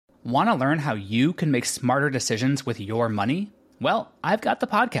Want to learn how you can make smarter decisions with your money? Well, I've got the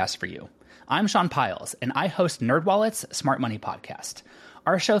podcast for you. I'm Sean Piles, and I host NerdWallet's Smart Money Podcast.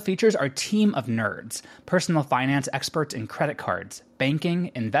 Our show features our team of nerds, personal finance experts in credit cards,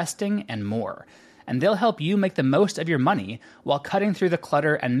 banking, investing, and more. And they'll help you make the most of your money while cutting through the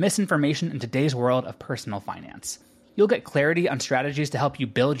clutter and misinformation in today's world of personal finance. You'll get clarity on strategies to help you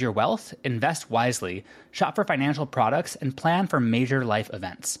build your wealth, invest wisely, shop for financial products, and plan for major life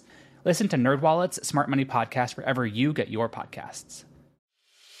events. Listen to NerdWallet's Smart Money Podcast wherever you get your podcasts.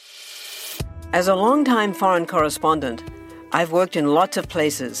 As a longtime foreign correspondent, I've worked in lots of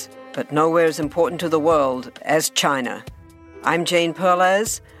places, but nowhere as important to the world as China. I'm Jane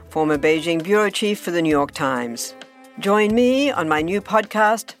Perlez, former Beijing bureau chief for the New York Times. Join me on my new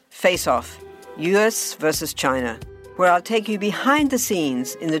podcast, Face Off, U.S. versus China, where I'll take you behind the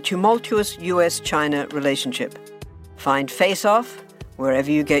scenes in the tumultuous U.S.-China relationship. Find Face Off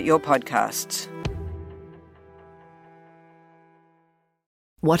wherever you get your podcasts.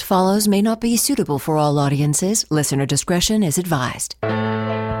 What follows may not be suitable for all audiences. Listener discretion is advised.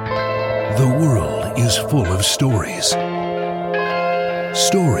 The world is full of stories.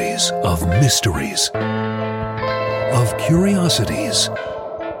 Stories of mysteries, of curiosities,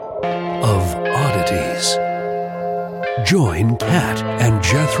 of oddities. Join Kat and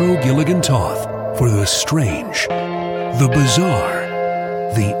Jethro Gilligan-Toth for the strange, the bizarre,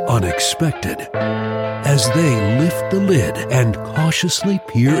 the unexpected, as they lift the lid and cautiously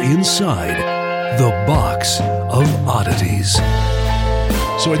peer inside the box of oddities.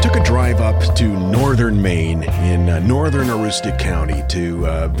 So I took a drive up to northern Maine in northern Aroostook County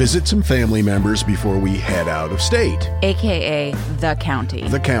to visit some family members before we head out of state. AKA the county.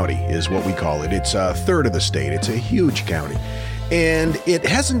 The county is what we call it. It's a third of the state. It's a huge county. And it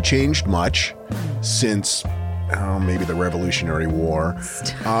hasn't changed much since maybe the Revolutionary War.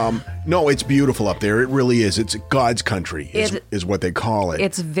 No, it's beautiful up there. It really is. It's God's country is what they call it.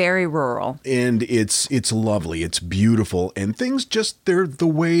 It's very rural. And it's lovely. It's beautiful. And things just, they're the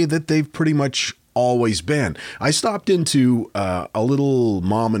way that they've pretty much always been. I stopped into a little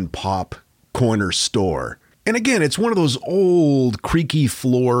mom and pop corner store. And again, it's one of those old creaky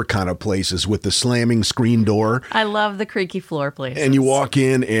floor kind of places with the slamming screen door. I love the creaky floor places. And you walk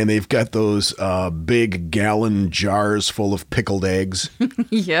in and they've got those big gallon jars full of pickled eggs.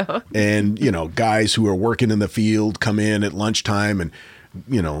 Yeah. And, guys who are working in the field come in at lunchtime and,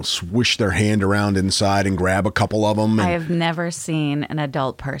 swish their hand around inside and grab a couple of them. I have never seen an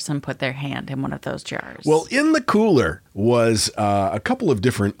adult person put their hand in one of those jars. Well, in the cooler was a couple of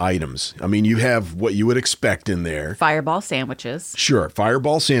different items. I mean, you have what you would expect in there. Fireball sandwiches. Sure.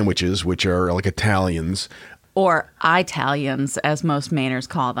 Fireball sandwiches, which are like Italians. Or Italians, as most Mainers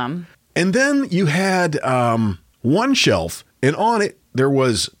call them. And then you had one shelf, and on it there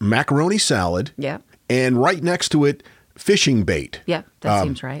was macaroni salad. Yeah. And right next to it, fishing bait. Yeah, that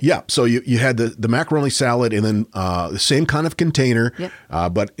seems right. Yeah, so you had the macaroni salad and then the same kind of container, yep.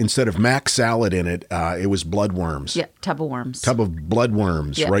 But instead of mac salad in it, it was bloodworms. Yeah, tub of worms. Tub of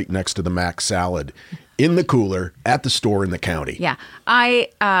bloodworms yep. right next to the mac salad in the cooler at the store in the county. Yeah, I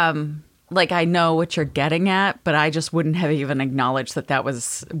know what you're getting at, but I just wouldn't have even acknowledged that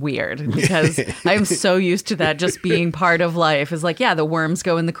was weird because I'm so used to that just being part of life. It's like, yeah, the worms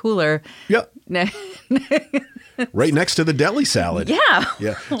go in the cooler. Yep. Right next to the deli salad. Yeah.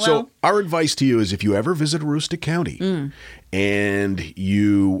 Yeah. Well, so our advice to you is if you ever visit Aroostook County and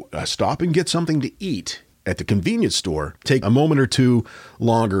you stop and get something to eat at the convenience store, take a moment or two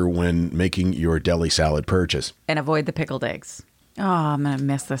longer when making your deli salad purchase. And avoid the pickled eggs. Oh, I'm going to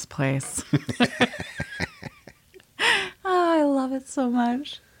miss this place. I love it so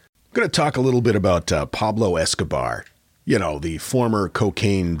much. I'm going to talk a little bit about Pablo Escobar. The former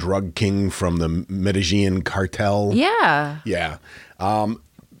cocaine drug king from the Medellin cartel. Yeah. Yeah.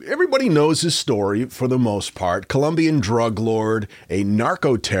 Everybody knows his story for the most part. Colombian drug lord, a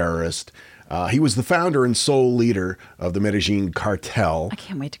narco-terrorist. He was the founder and sole leader of the Medellin cartel. I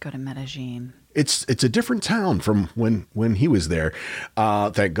can't wait to go to Medellin. It's a different town from when he was there.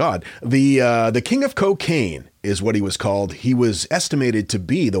 Thank God. The king of cocaine is what he was called. He was estimated to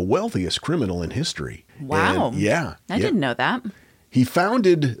be the wealthiest criminal in history. Wow. And yeah. I didn't know that. He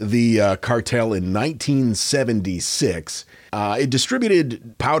founded the cartel in 1976. It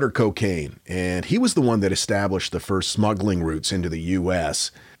distributed powder cocaine, and he was the one that established the first smuggling routes into the U.S.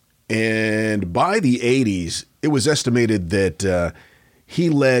 And by the 80s, it was estimated that he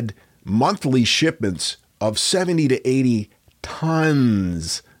led monthly shipments of 70 to 80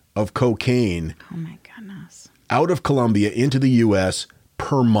 tons of cocaine. Oh, my goodness. Out of Colombia into the U.S.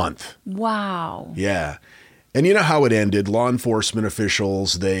 per month. Wow. Yeah. And you know how it ended. Law enforcement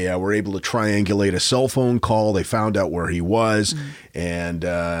officials, they were able to triangulate a cell phone call. They found out where he was, and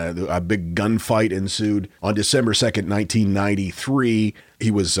a big gunfight ensued. On December 2nd, 1993,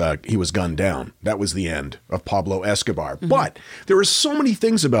 he was gunned down. That was the end of Pablo Escobar. But there are so many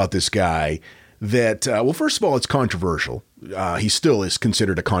things about this guy that, well, first of all, it's controversial. He still is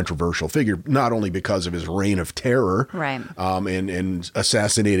considered a controversial figure, not only because of his reign of terror, right, and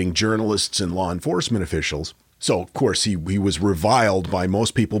assassinating journalists and law enforcement officials. So, of course, he was reviled by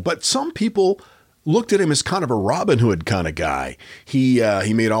most people, but some people looked at him as kind of a Robin Hood kind of guy. He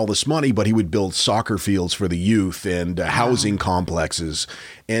made all this money, but he would build soccer fields for the youth and housing complexes.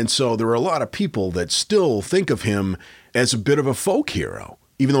 And so there are a lot of people that still think of him as a bit of a folk hero,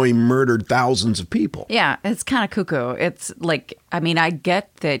 even though he murdered thousands of people. Yeah, it's kind of cuckoo. It's like, I mean, I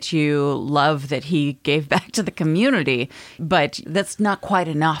get that you love that he gave back to the community, but that's not quite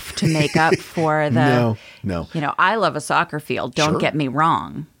enough to make up for the... No. You know, I love a soccer field. Don't get me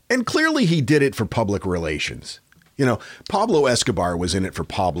wrong. And clearly he did it for public relations. You know, Pablo Escobar was in it for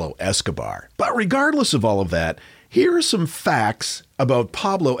Pablo Escobar. But regardless of all of that, here are some facts about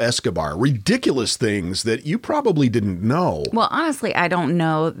Pablo Escobar, ridiculous things that you probably didn't know. Well, honestly, I don't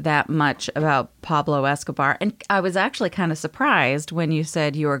know that much about Pablo Escobar. And I was actually kind of surprised when you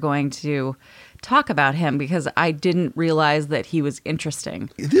said you were going to talk about him because I didn't realize that he was interesting.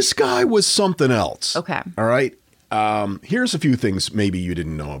 This guy was something else. Okay. All right. Here's a few things maybe you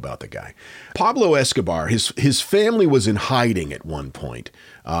didn't know about the guy. Pablo Escobar, his family was in hiding at one point,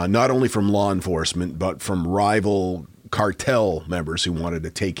 not only from law enforcement, but from rival cartel members who wanted to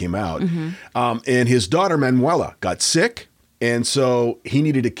take him out. And his daughter Manuela got sick, and so he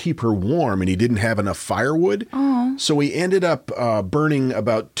needed to keep her warm, and he didn't have enough firewood. So he ended up burning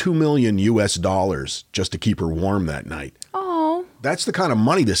about $2 million just to keep her warm that night. That's the kind of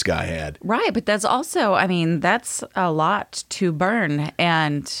money this guy had. Right, but that's also, I mean, that's a lot to burn.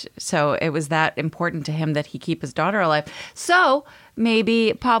 And so it was that important to him that he keep his daughter alive. So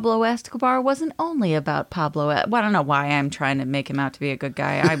maybe Pablo Escobar wasn't only about Pablo. Well, I don't know why I'm trying to make him out to be a good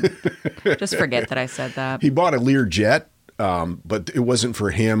guy. I just forget that I said that. He bought a Lear jet, but it wasn't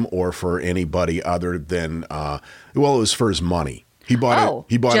for him or for anybody other than, well, it was for his money. He bought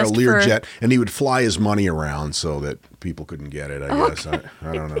a Lear jet, and he would fly his money around so that people couldn't get it, I guess. I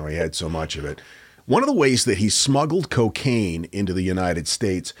don't know. He had so much of it. One of the ways that he smuggled cocaine into the United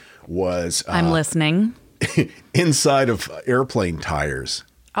States was... I'm listening. Inside of airplane tires.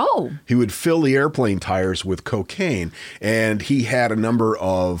 Oh. He would fill the airplane tires with cocaine, and he had a number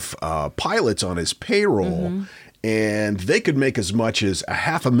of pilots on his payroll, and they could make as much as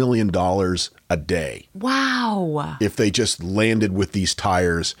 $500,000 a day. Wow. If they just landed with these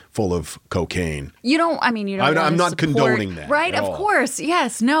tires full of cocaine. I'm not condoning that. Right? Of course.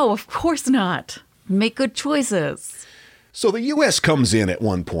 Yes. No, of course not. Make good choices. So the U.S. comes in at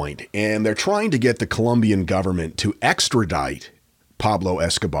one point, and they're trying to get the Colombian government to extradite Pablo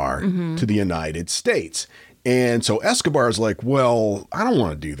Escobar to the United States. And so Escobar is like, well, I don't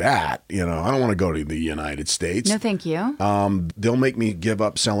want to do that. I don't want to go to the United States. No, thank you. They'll make me give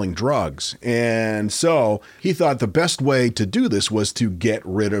up selling drugs. And so he thought the best way to do this was to get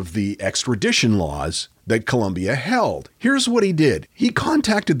rid of the extradition laws that Colombia held. Here's what he did. He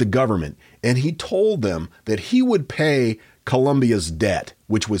contacted the government, and he told them that he would pay Colombia's debt,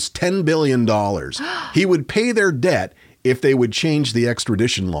 which was $10 billion. He would pay their debt if they would change the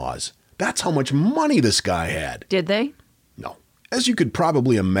extradition laws. That's how much money this guy had. Did they? No. As you could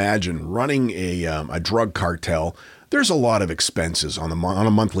probably imagine, running a drug cartel, there's a lot of expenses on a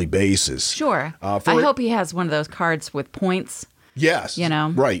monthly basis. Sure. I hope he has one of those cards with points. Yes.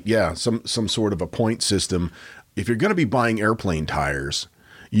 Right, yeah. Some sort of a point system. If you're going to be buying airplane tires,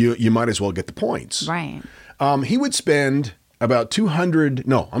 you might as well get the points. Right. He would spend about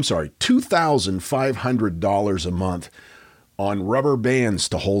 $2,500 a month on rubber bands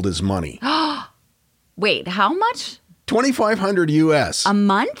to hold his money. Wait, how much? $2,500 US. A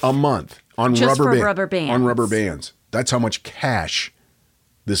month? A month on just rubber for rubber bands. On rubber bands. That's how much cash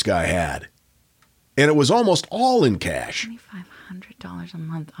this guy had. And it was almost all in cash. $2,500 a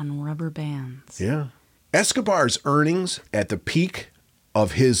month on rubber bands. Yeah. Escobar's earnings at the peak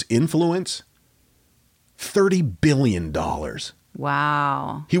of his influence, $30 billion.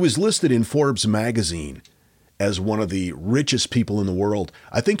 Wow. He was listed in Forbes magazine as one of the richest people in the world.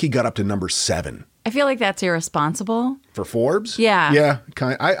 I think he got up to number 7. I feel like that's irresponsible. For Forbes? Yeah. Yeah,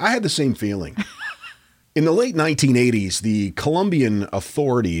 I had the same feeling. In the late 1980s, the Colombian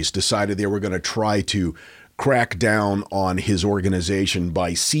authorities decided they were going to try to crack down on his organization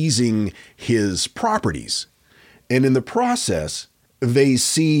by seizing his properties. And in the process, they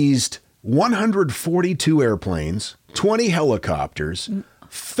seized 142 airplanes, 20 helicopters,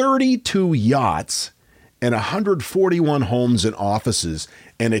 32 yachts, and 141 homes and offices,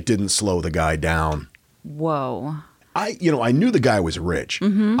 and it didn't slow the guy down. Whoa. I knew the guy was rich.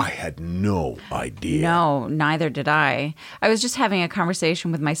 Mm-hmm. I had no idea. No, neither did I. I was just having a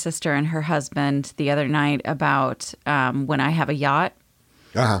conversation with my sister and her husband the other night about when I have a yacht.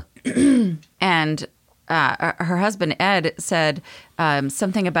 Uh-huh. And her husband, Ed, said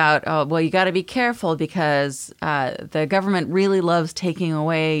something about, you got to be careful because the government really loves taking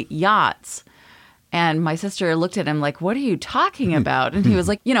away yachts. And my sister looked at him like, what are you talking about? And he was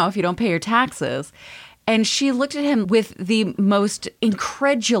like, if you don't pay your taxes. And she looked at him with the most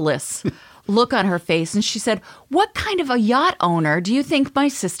incredulous look on her face. And she said, what kind of a yacht owner do you think my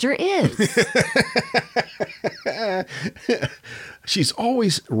sister is? She's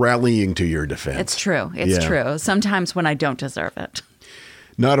always rallying to your defense. It's true. It's true. Sometimes when I don't deserve it.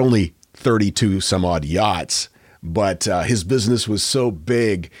 Not only 32 some odd yachts, but his business was so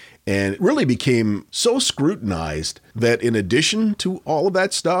big and it really became so scrutinized that in addition to all of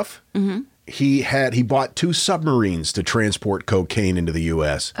that stuff, mm-hmm. he bought 2 submarines to transport cocaine into the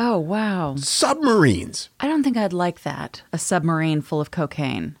U.S. Oh, wow. Submarines. I don't think I'd like that, a submarine full of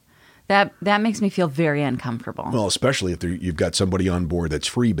cocaine. That makes me feel very uncomfortable. Well, especially if you've got somebody on board that's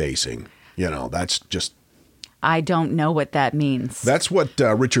freebasing. That's just... I don't know what that means. That's what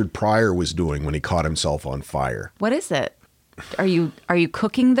Richard Pryor was doing when he caught himself on fire. What is it? Are you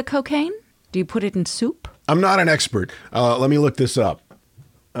cooking the cocaine? Do you put it in soup? I'm not an expert. Let me look this up.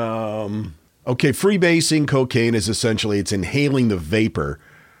 Okay, freebasing cocaine is essentially it's inhaling the vapor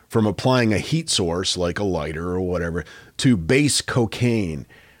from applying a heat source like a lighter or whatever to base cocaine.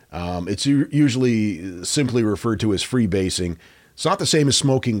 It's usually simply referred to as freebasing. It's not the same as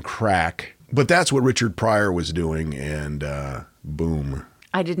smoking crack, but that's what Richard Pryor was doing, and boom.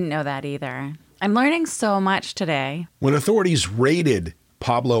 I didn't know that either. I'm learning so much today. When authorities raided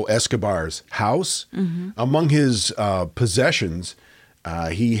Pablo Escobar's house, mm-hmm. among his possessions,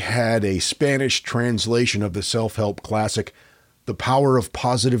 he had a Spanish translation of the self-help classic, The Power of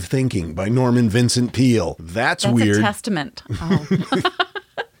Positive Thinking by Norman Vincent Peale. That's weird. A testament. Oh.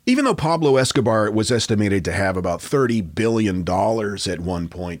 Even though Pablo Escobar was estimated to have about $30 billion at one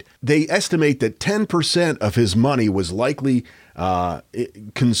point, they estimate that 10% of his money was likely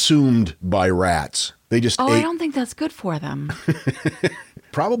consumed by rats. They just ate. I don't think that's good for them.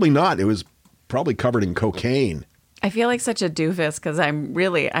 Probably not. It was probably covered in cocaine. I feel like such a doofus because I'm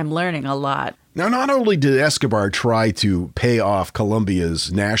learning a lot. Now, not only did Escobar try to pay off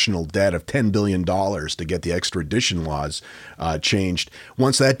Colombia's national debt of $10 billion to get the extradition laws changed,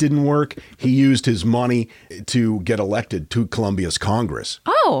 once that didn't work, he used his money to get elected to Colombia's Congress.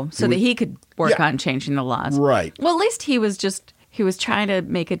 Oh, so that he could work on changing the laws. Right. Well, at least he was trying to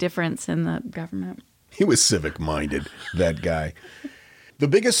make a difference in the government. He was civic-minded, that guy. The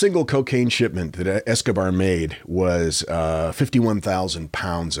biggest single cocaine shipment that Escobar made was 51,000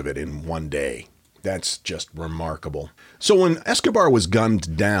 pounds of it in one day. That's just remarkable. So when Escobar was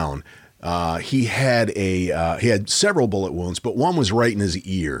gunned down, he had several bullet wounds, but one was right in his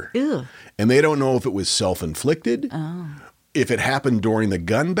ear. Ew. And they don't know if it was self-inflicted, if it happened during the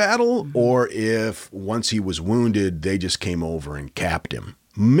gun battle, or if once he was wounded, they just came over and capped him.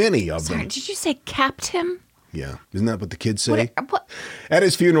 Many of them. Did you say capped him? Yeah. Isn't that what the kids say? What? At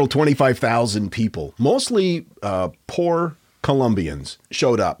his funeral, 25,000 people, mostly poor Colombians,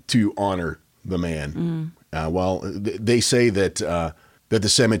 showed up to honor the man. They say that the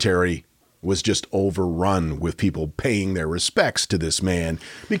cemetery was just overrun with people paying their respects to this man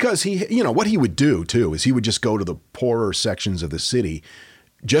because what he would do, too, is he would just go to the poorer sections of the city,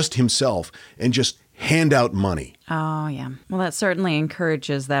 just himself, and just hand out money. Oh, yeah. Well, that certainly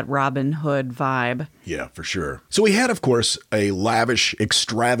encourages that Robin Hood vibe. Yeah, for sure. So he had, of course, a lavish,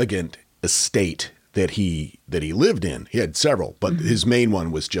 extravagant estate that he lived in. He had several, but his main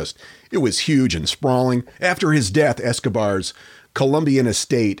one was it was huge and sprawling. After his death, Escobar's Colombian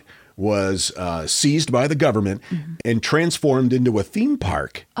estate was seized by the government and transformed into a theme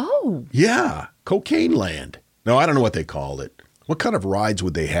park. Oh. Yeah, Cocaine Land. No, I don't know what they called it. What kind of rides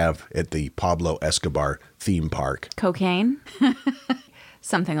would they have at the Pablo Escobar theme park? Cocaine?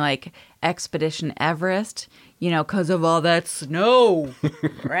 Something like Expedition Everest, because of all that snow,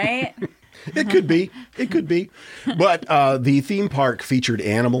 right? It could be. But the theme park featured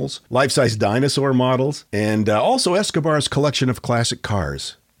animals, life-size dinosaur models, and also Escobar's collection of classic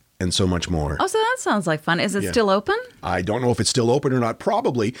cars, and so much more. Oh, so that sounds like fun. Is it still open? I don't know if it's still open or not.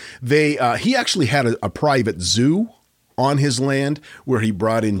 Probably. He actually had a private zoo on his land where he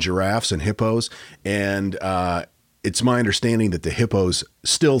brought in giraffes and hippos, and It's my understanding that the hippos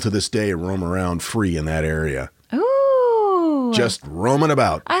still to this day roam around free in that area. Ooh. Just roaming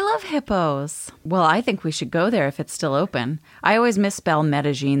about. I love hippos. Well, I think we should go there if it's still open. I always misspell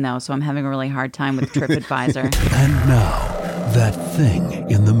Medellin, though, so I'm having a really hard time with TripAdvisor. And now, that thing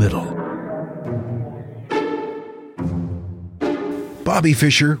in the middle. Bobby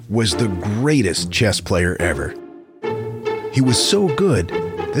Fischer was the greatest chess player ever. He was so good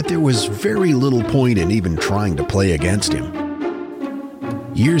that there was very little point in even trying to play against him.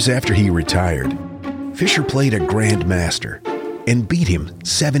 Years after he retired, Fischer played a grandmaster and beat him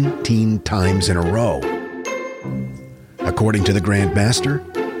 17 times in a row. According to the grandmaster,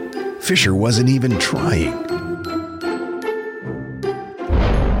 Fischer wasn't even trying.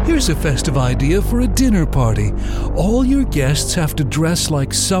 Here's a festive idea for a dinner party. All your guests have to dress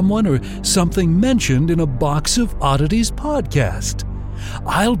like someone or something mentioned in a Box of Oddities podcast.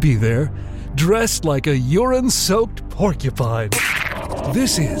 I'll be there, dressed like a urine-soaked porcupine.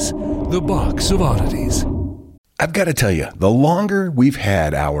 This is the Box of Oddities. I've got to tell you, the longer we've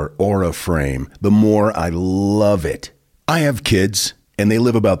had our Aura frame, the more I love it. I have kids, and they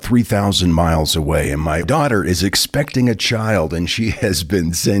live about 3,000 miles away, and my daughter is expecting a child, and she has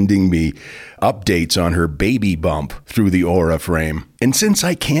been sending me updates on her baby bump through the Aura frame. And since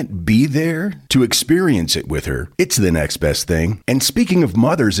I can't be there to experience it with her, it's the next best thing. And speaking of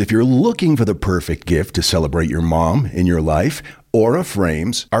mothers, if you're looking for the perfect gift to celebrate your mom in your life, Aura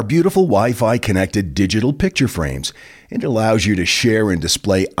frames are beautiful Wi-Fi connected digital picture frames. It allows you to share and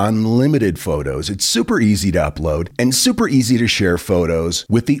display unlimited photos. It's super easy to upload and super easy to share photos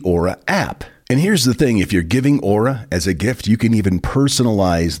with the Aura app. And here's the thing, if you're giving Aura as a gift, you can even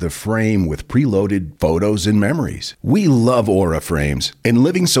personalize the frame with preloaded photos and memories. We love Aura frames, and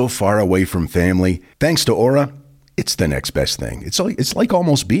living so far away from family, thanks to Aura, it's the next best thing. It's like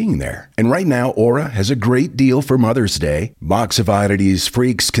almost being there. And right now, Aura has a great deal for Mother's Day. Box of Oddities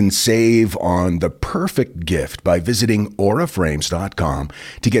freaks can save on the perfect gift by visiting auraframes.com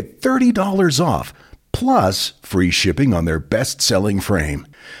to get $30 off, plus free shipping on their best-selling frame.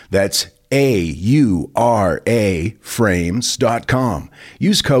 That's auraframes.com.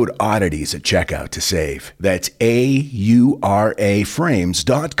 Use code oddities at checkout to save. That's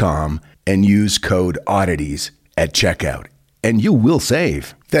auraframes.com and use code oddities at checkout, and you will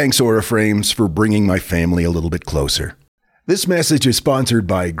save. Thanks, Aura Frames, for bringing my family a little bit closer. This message is sponsored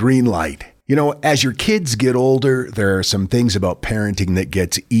by Greenlight. You know, as your kids get older, there are some things about parenting that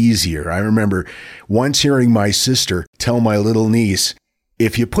gets easier. I remember once hearing my sister tell my little niece,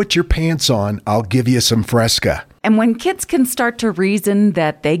 "If you put your pants on, I'll give you some Fresca." And when kids can start to reason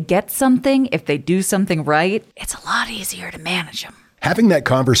that they get something if they do something right, it's a lot easier to manage them. Having that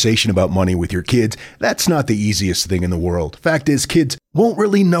conversation about money with your kids, that's not the easiest thing in the world. Fact is, kids won't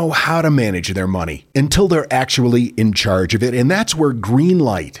really know how to manage their money until they're actually in charge of it, and that's where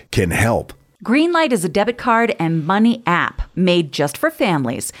Greenlight can help. Greenlight is a debit card and money app made just for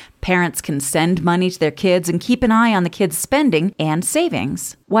families. Parents can send money to their kids and keep an eye on the kids' spending and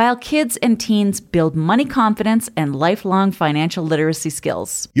savings, while kids and teens build money confidence and lifelong financial literacy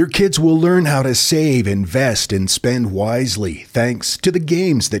skills. Your kids will learn how to save, invest, and spend wisely thanks to the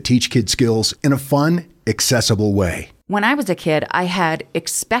games that teach kids skills in a fun, accessible way. When I was a kid, I had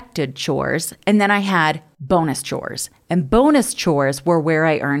expected chores, and then I had bonus chores. And bonus chores were where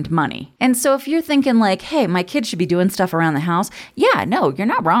I earned money. And so if you're thinking like, hey, my kid should be doing stuff around the house, yeah, no, you're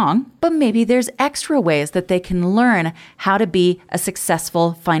not wrong. But maybe there's extra ways that they can learn how to be a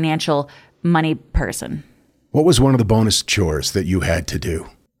successful financial money person. What was one of the bonus chores that you had to do?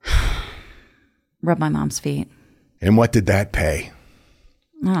 Rub my mom's feet. And what did that pay?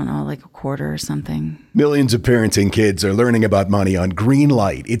 I don't know, like a quarter or something. Millions of parents and kids are learning about money on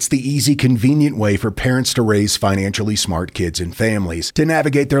Greenlight. It's the easy, convenient way for parents to raise financially smart kids and families to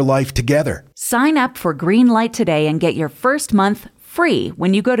navigate their life together. Sign up for Greenlight today and get your first month free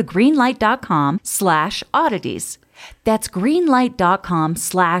when you go to greenlight.com/oddities. That's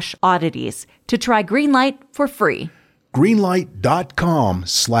greenlight.com/oddities to try Greenlight for free.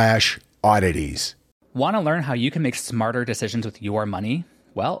 Greenlight.com/oddities. Want to learn how you can make smarter decisions with your money?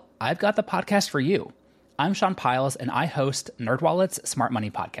 Well, I've got the podcast for you. I'm Sean Piles, and I host NerdWallet's Smart Money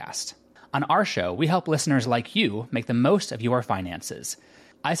Podcast. On our show, we help listeners like you make the most of your finances.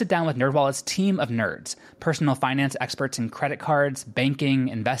 I sit down with NerdWallet's team of nerds, personal finance experts in credit cards, banking,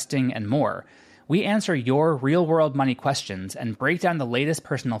 investing, and more. We answer your real-world money questions and break down the latest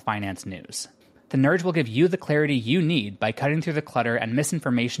personal finance news. The nerds will give you the clarity you need by cutting through the clutter and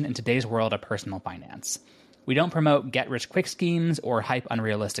misinformation in today's world of personal finance. We don't promote get-rich-quick schemes or hype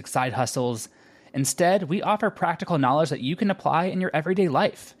unrealistic side hustles. Instead, we offer practical knowledge that you can apply in your everyday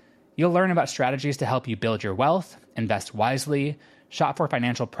life. You'll learn about strategies to help you build your wealth, invest wisely, shop for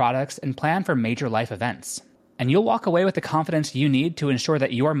financial products, and plan for major life events. And you'll walk away with the confidence you need to ensure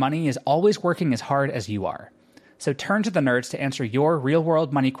that your money is always working as hard as you are. So turn to the nerds to answer your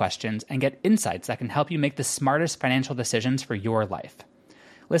real-world money questions and get insights that can help you make the smartest financial decisions for your life.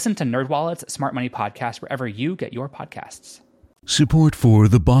 Listen to NerdWallet's Smart Money Podcast wherever you get your podcasts. Support for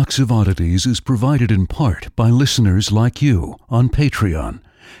The Box of Oddities is provided in part by listeners like you on Patreon.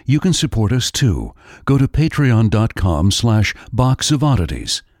 You can support us too. Go to patreon.com/Box of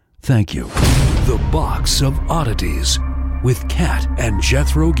Oddities. Thank you. The Box of Oddities with Kat and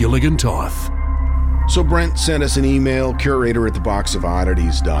Jethro Gilligan Toth. So Brent sent us an email, curator at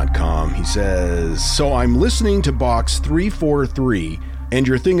theboxofoddities.com. He says, so I'm listening to BOX354 and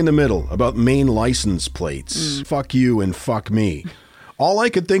your thing in the middle about Maine license plates. Fuck you and fuck me. All I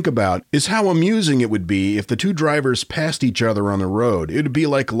could think about is how amusing it would be if the two drivers passed each other on the road. It would be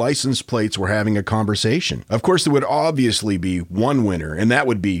like license plates were having a conversation. Of course, there would obviously be one winner, and that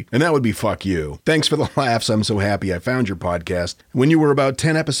would be fuck you. Thanks for the laughs. I'm so happy I found your podcast when you were about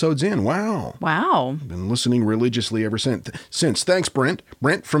 10 episodes in. Wow. Been listening religiously ever since. Thanks, Brent.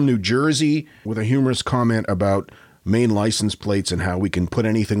 Brent from New Jersey with a humorous comment about Maine license plates and how we can put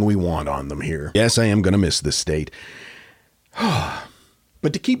anything we want on them here. Yes, I am going to miss this state.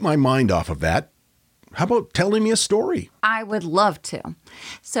 But to keep my mind off of that, how about telling me a story? I would love to.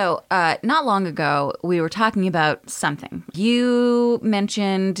 So not long ago, we were talking about something. You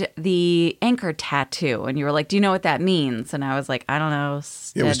mentioned the anchor tattoo, and you were like, do you know what that means? And I was like, I don't know.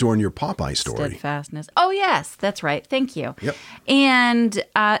 It was during your Popeye story. Steadfastness. Oh, yes, that's right. Thank you. Yep. And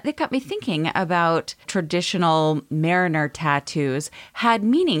that got me thinking about traditional mariner tattoos had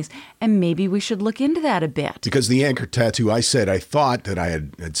meanings, and maybe we should look into that a bit. Because the anchor tattoo, I thought that I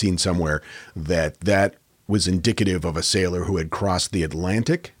had seen somewhere that was indicative of a sailor who had crossed the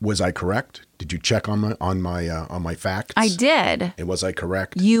Atlantic. Was I correct? Did you check on my facts? I did. And was I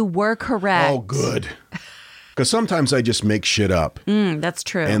correct? You were correct. Oh, good. Because sometimes I just make shit up. That's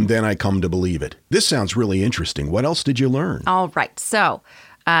true. And then I come to believe it. This sounds really interesting. What else did you learn? All right. So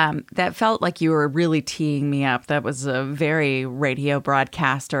that felt like you were really teeing me up. That was a very radio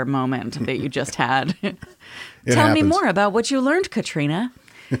broadcaster moment that you just had. Tell me more about what you learned, Katrina.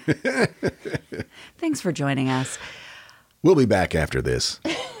 Thanks for joining us. We'll be back after this.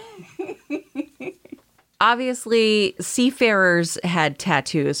 Obviously, seafarers had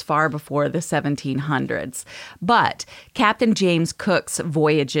tattoos far before the 1700s, but Captain James Cook's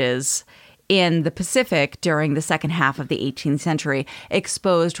voyages in the Pacific during the second half of the 18th century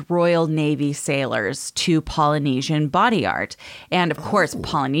exposed Royal Navy sailors to Polynesian body art. And of course,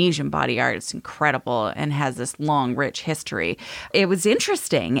 Polynesian body art is incredible and has this long, rich history. It was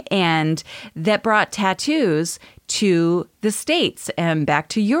interesting, and that brought tattoos to the States and back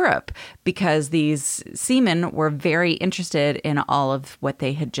to Europe because these seamen were very interested in all of what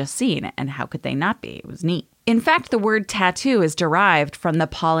they had just seen, and how could they not be? It was neat. In fact, the word tattoo is derived from the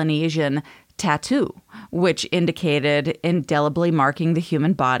Polynesian tattoo, which indicated indelibly marking the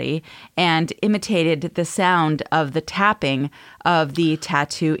human body and imitated the sound of the tapping of the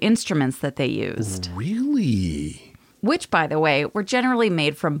tattoo instruments that they used. Really? Which, by the way, were generally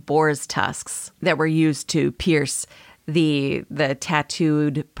made from boar's tusks that were used to pierce the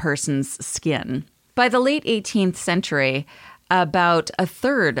tattooed person's skin. By the late 18th century, about a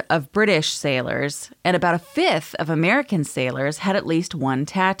third of British sailors and about a fifth of American sailors had at least one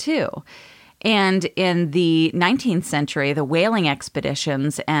tattoo. And in the 19th century, the whaling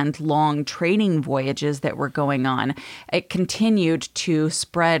expeditions and long trading voyages that were going on, it continued to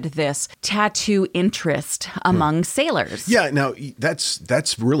spread this tattoo interest among sailors. Yeah, now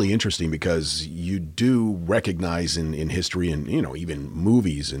that's really interesting because you do recognize in history and, even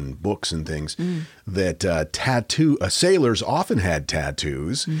movies and books and things that sailors often had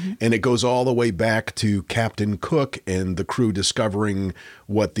tattoos, and it goes all the way back to Captain Cook and the crew discovering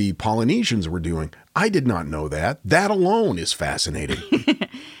what the Polynesians were doing. I did not know that. That alone is fascinating.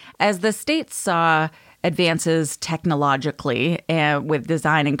 As the States saw advances technologically with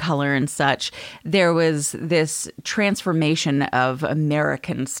design and color and such, there was this transformation of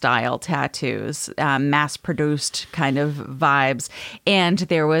American-style tattoos, mass-produced kind of vibes. And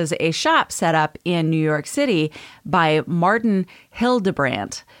there was a shop set up in New York City by Martin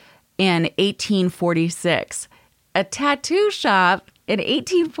Hildebrandt in 1846. A tattoo shop in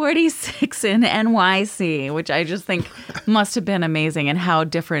 1846 in NYC, which I just think must have been amazing, and how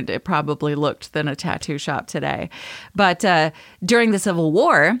different it probably looked than a tattoo shop today. But during the Civil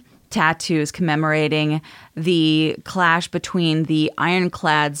War, tattoos commemorating the clash between the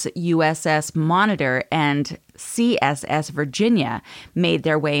ironclad's USS Monitor and CSS Virginia made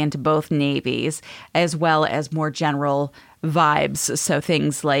their way into both navies, as well as more general vibes. So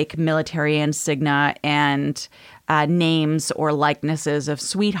things like military insignia and names or likenesses of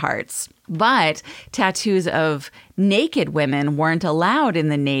sweethearts. But tattoos of naked women weren't allowed in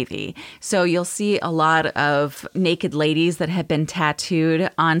the Navy. So you'll see a lot of naked ladies that had been tattooed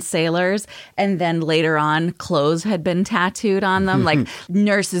on sailors, and then later on clothes had been tattooed on them, like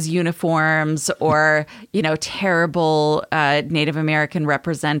nurses' uniforms or, terrible Native American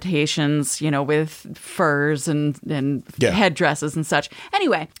representations, with furs and headdresses and such.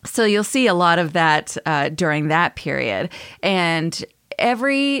 Anyway, so you'll see a lot of that during that period. And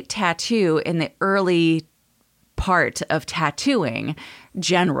every tattoo in the early part of tattooing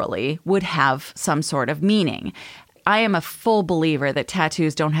generally would have some sort of meaning. I am a full believer that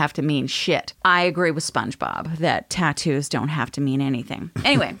tattoos don't have to mean shit. I agree with SpongeBob that tattoos don't have to mean anything.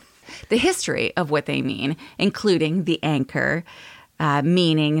 Anyway, the history of what they mean, including the anchor,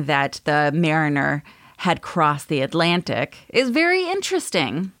 meaning that the mariner had crossed the Atlantic, is very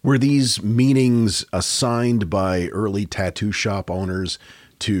interesting. Were these meanings assigned by early tattoo shop owners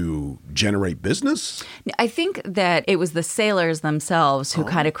to generate business? I think that it was the sailors themselves who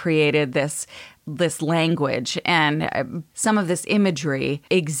kind of created this language, and some of this imagery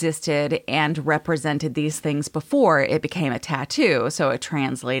existed and represented these things before it became a tattoo, so it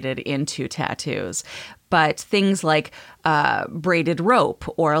translated into tattoos. But things like braided rope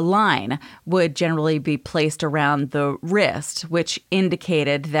or a line would generally be placed around the wrist, which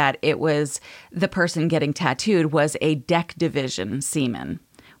indicated that it was the person getting tattooed was a deck division seaman,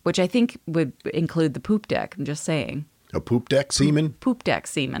 which I think would include the poop deck. I'm just saying. A poop deck seaman? Poop deck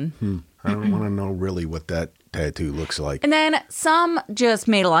seaman. I don't want to know really what that tattoo looks like. And then some just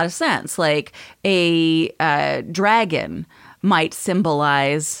made a lot of sense, like a dragon might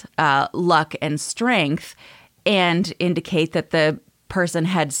symbolize luck and strength and indicate that the person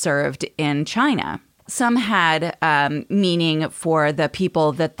had served in China. Some had meaning for the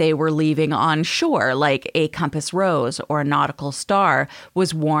people that they were leaving on shore, like a compass rose or a nautical star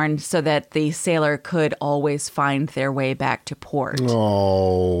was worn so that the sailor could always find their way back to port.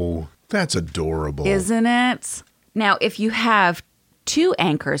 Oh, that's adorable. Isn't it? Now, if you have two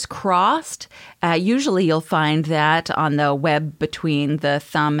anchors crossed, usually you'll find that on the web between the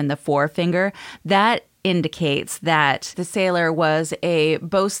thumb and the forefinger. That indicates that the sailor was a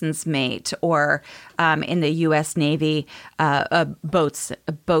bosun's mate, or in the U.S. Navy, a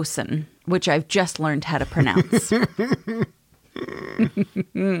bosun, which I've just learned how to pronounce.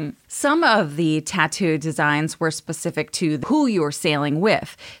 Some of the tattoo designs were specific to who you were sailing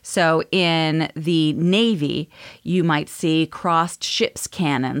with. So in the Navy, you might see crossed ship's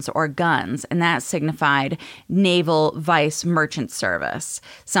cannons or guns, and that signified naval vice merchant service,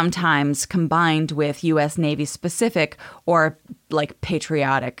 sometimes combined with U.S. Navy specific or like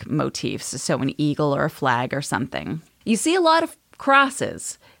patriotic motifs, so an eagle or a flag or something. You see a lot of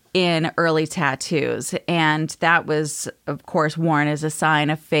crosses in early tattoos, and that was, of course, worn as a sign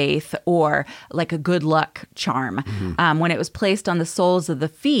of faith or like a good luck charm. When it was placed on the soles of the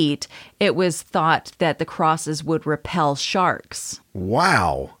feet, it was thought that the crosses would repel sharks.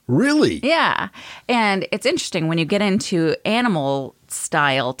 Wow, really? Yeah, and it's interesting when you get into animal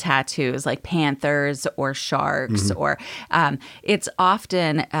style tattoos like panthers or sharks, or it's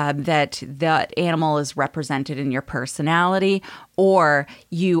often that that animal is represented in your personality, or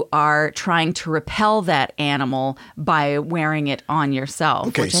you are trying to repel that animal by wearing it on yourself,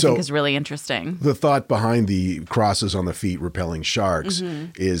 which I think is really interesting. The thought behind the crosses on the feet repelling sharks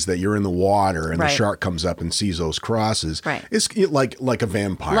is that you're in the water and the shark comes up and sees those crosses. Right. It's like a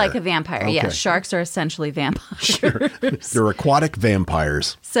vampire. Like a vampire, okay. Yes. Sharks are essentially vampires. Sure. They're aquatic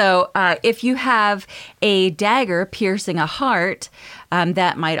vampires. So if you have a dagger piercing a heart,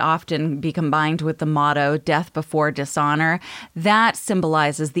 that might often be combined with the motto, death before dishonor. That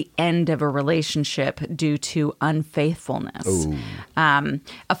symbolizes the end of a relationship due to unfaithfulness.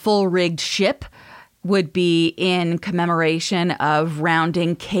 A full-rigged ship would be in commemoration of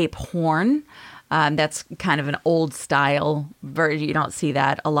rounding Cape Horn. That's kind of an old style version. You don't see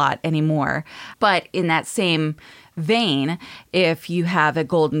that a lot anymore. But in that same vein, if you have a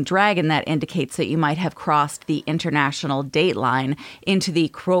golden dragon, that indicates that you might have crossed the international date line into the,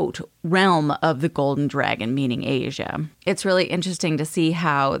 quote, realm of the golden dragon, meaning Asia. It's really interesting to see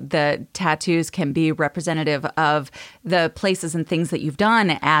how the tattoos can be representative of the places and things that you've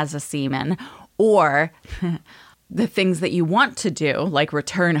done as a seaman, or the things that you want to do, like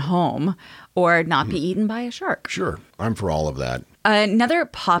return home or not be eaten by a shark. Sure. I'm for all of that. Another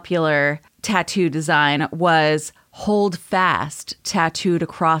popular tattoo design was "hold fast" tattooed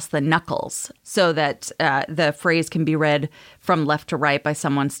across the knuckles so that the phrase can be read from left to right by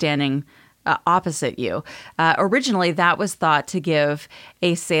someone standing opposite you. Originally, that was thought to give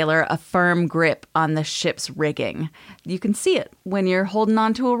a sailor a firm grip on the ship's rigging. You can see it when you're holding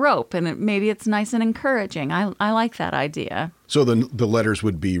onto a rope, and maybe it's nice and encouraging. I like that idea. So the letters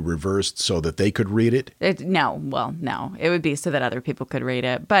would be reversed so that they could read it? No. It would be so that other people could read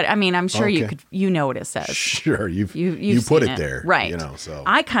it. But I mean, I'm sure you know what it says. Sure, you you've put seen it there, right? So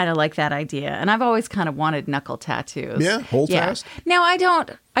I kind of like that idea, and I've always kind of wanted knuckle tattoos. Yeah, hold fast. Now I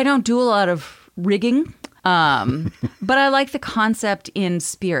don't do a lot of rigging, but I like the concept in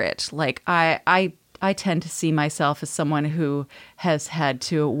spirit. Like I tend to see myself as someone who has had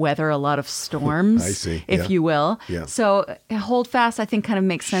to weather a lot of storms, I see. if you will. Yeah. So hold fast, I think, kind of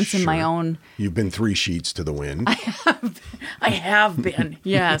makes sense in my own. You've been 3 sheets to the wind. I have been.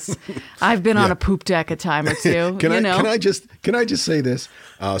 Yes, I've been on a poop deck a time or two. Can I just say this?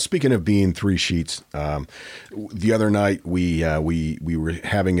 Speaking of being 3 sheets, the other night we were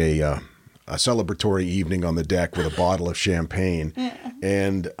having a celebratory evening on the deck with a bottle of champagne.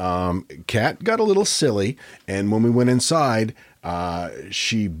 And Kat got a little silly. And when we went inside,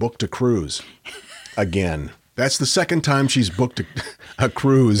 she booked a cruise again. That's the second time she's booked a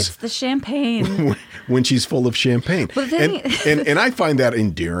cruise. It's the champagne. When she's full of champagne. And I find that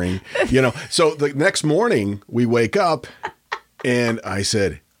endearing. So the next morning we wake up and I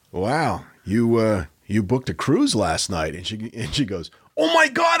said, "Wow, you booked a cruise last night." And she goes, "Oh my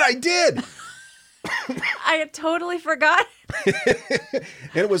God, I did." I had totally forgot. And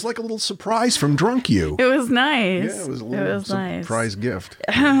it was like a little surprise from Drunk You. It was nice. Yeah, it was a little surprise gift.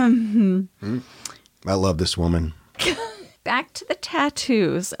 I love this woman. Back to the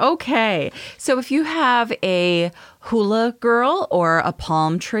tattoos. Okay. So if you have a hula girl or a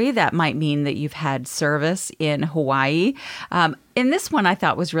palm tree, that might mean that you've had service in Hawaii. And this one I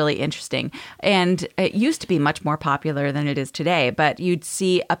thought was really interesting. And it used to be much more popular than it is today, but you'd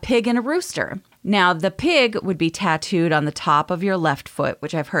see a pig and a rooster. Now, the pig would be tattooed on the top of your left foot,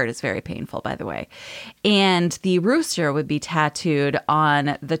 which I've heard is very painful, by the way. And the rooster would be tattooed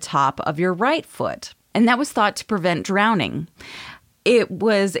on the top of your right foot. And that was thought to prevent drowning. It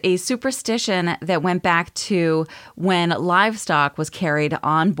was a superstition that went back to when livestock was carried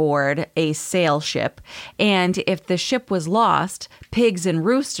on board a sail ship. And if the ship was lost, pigs and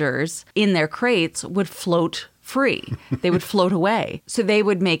roosters in their crates would float free. They would float away. So they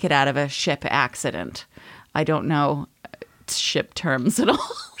would make it out of a ship accident. I don't know ship terms at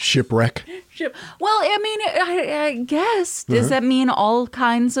all. Shipwreck? Well, I mean, I guess. Does that mean all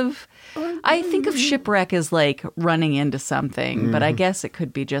kinds of... I think of shipwreck as like running into something, but I guess it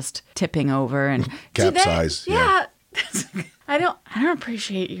could be just tipping over and... Capsize. Yeah. I don't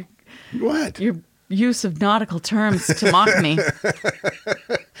appreciate your use of nautical terms to mock me.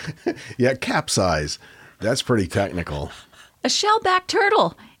 Yeah, capsize. That's pretty technical. A shellback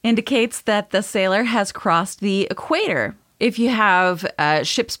turtle indicates that the sailor has crossed the equator. If you have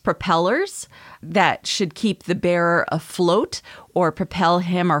ship's propellers, that should keep the bearer afloat or propel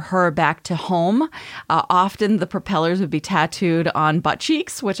him or her back to home. Often the propellers would be tattooed on butt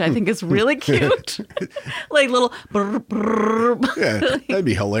cheeks, which I think is really cute. Like little... brr, brr. Yeah, that'd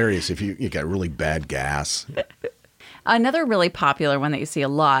be hilarious if you got really bad gas. Another really popular one that you see a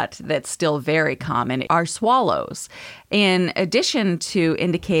lot that's still very common are swallows. In addition to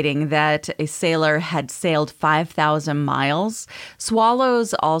indicating that a sailor had sailed 5,000 miles,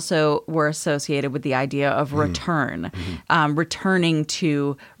 swallows also were associated with the idea of return, returning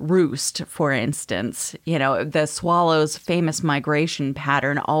to roost, for instance. You know, the swallow's famous migration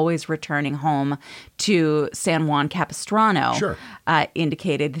pattern, always returning home to San Juan Capistrano,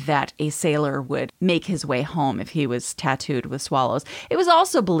 indicated that a sailor would make his way home if he was tattooed with swallows. It was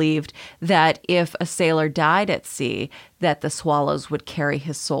also believed that if a sailor died at sea, that the swallows would carry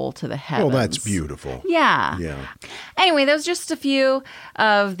his soul to the heavens. Oh, that's beautiful. Yeah. Yeah. Anyway, those are just a few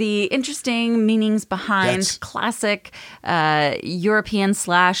of the interesting meanings behind classic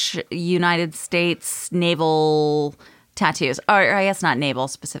European/United States naval tattoos. Or I guess not naval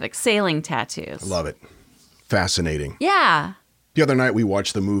specific, sailing tattoos. I love it. Fascinating. Yeah. The other night we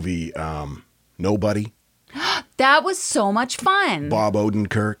watched the movie Nobody. That was so much fun. Bob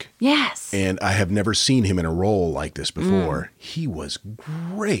Odenkirk. Yes. And I have never seen him in a role like this before. He was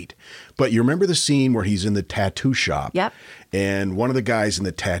great. But you remember the scene where he's in the tattoo shop? Yep. And one of the guys in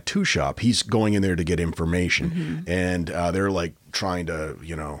the tattoo shop, he's going in there to get information. And they're like trying to,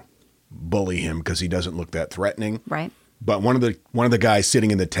 bully him because he doesn't look that threatening. Right. But one of the guys sitting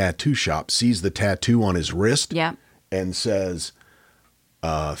in the tattoo shop sees the tattoo on his wrist. Yep. And says,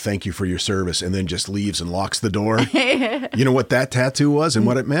 thank you for your service, and then just leaves and locks the door. You know what that tattoo was and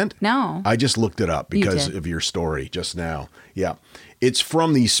what it meant? No. I just looked it up because of your story just now. Yeah. It's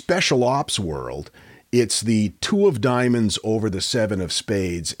from the special ops world. It's the 2 of diamonds over the 7 of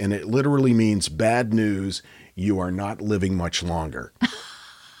spades, and it literally means bad news. You are not living much longer.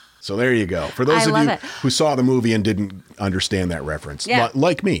 So there you go. For those of you who saw the movie and didn't understand that reference,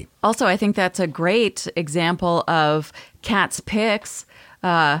 like me. Also, I think that's a great example of Cat's Picks,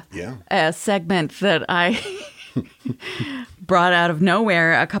 a segment that I brought out of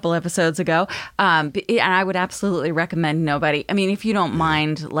nowhere a couple episodes ago. And I would absolutely recommend nobody. I mean, if you don't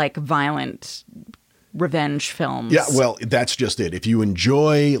mind like violent revenge films. Yeah, well, that's just it. If you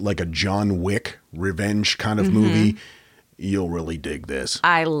enjoy like a John Wick revenge kind of movie, you'll really dig this.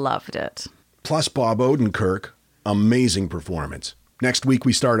 I loved it. Plus Bob Odenkirk, amazing performance. Next week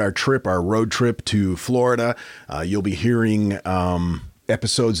we start our road trip to Florida. You'll be hearing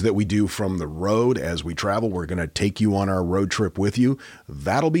episodes that we do from the road as we travel. We're going to take you on our road trip with you.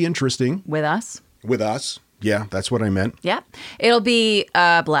 That'll be interesting. With us. Yeah, that's what I meant. Yeah. It'll be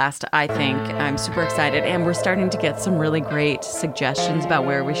a blast, I think. I'm super excited. And we're starting to get some really great suggestions about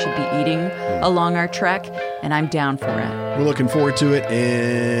where we should be eating along our trek. And I'm down for it. We're looking forward to it.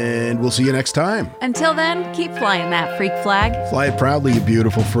 And we'll see you next time. Until then, keep flying that freak flag. Fly it proudly, you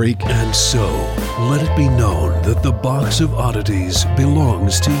beautiful freak. And so, let it be known that the Box of Oddities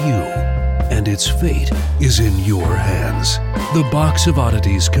belongs to you. And its fate is in your hands. The Box of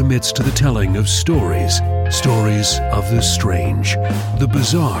Oddities commits to the telling of stories of the strange, the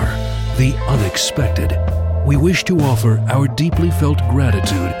bizarre, the unexpected. We wish to offer our deeply felt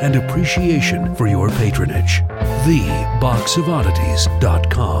gratitude and appreciation for your patronage.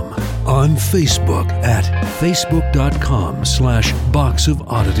 TheBoxOfOddities.com. On Facebook at facebook.com/Box of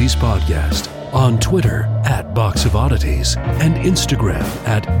Oddities Podcast. On Twitter at Box of Oddities and Instagram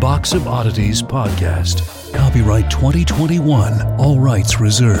at Box of Oddities Podcast. Copyright 2021, all rights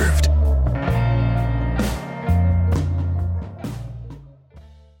reserved.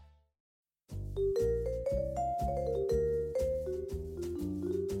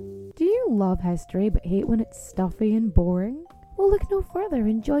 Do you love history but hate when it's stuffy and boring? Well, look no further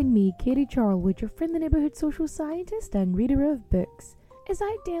and join me, Katie Charlwood, your friendly neighbourhood social scientist and reader of books, as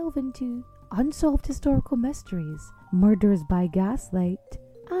I delve into unsolved historical mysteries, murders by gaslight,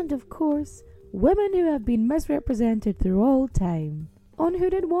 and of course, women who have been misrepresented through all time. On Who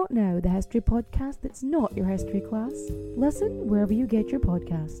Did What Now, the history podcast that's not your history class. Listen wherever you get your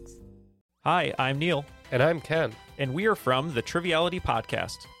podcasts. Hi, I'm Neil. And I'm Ken. And we are from the Triviality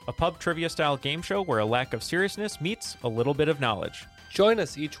Podcast, a pub trivia-style game show where a lack of seriousness meets a little bit of knowledge. Join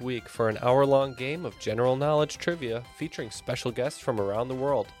us each week for an hour-long game of general knowledge trivia featuring special guests from around the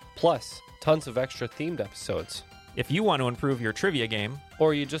world. Plus, tons of extra themed episodes. If you want to improve your trivia game,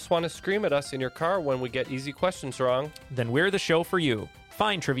 or you just want to scream at us in your car when we get easy questions wrong, then we're the show for you.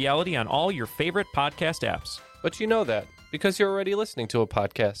 Find Triviality on all your favorite podcast apps. But you know that, because you're already listening to a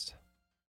podcast.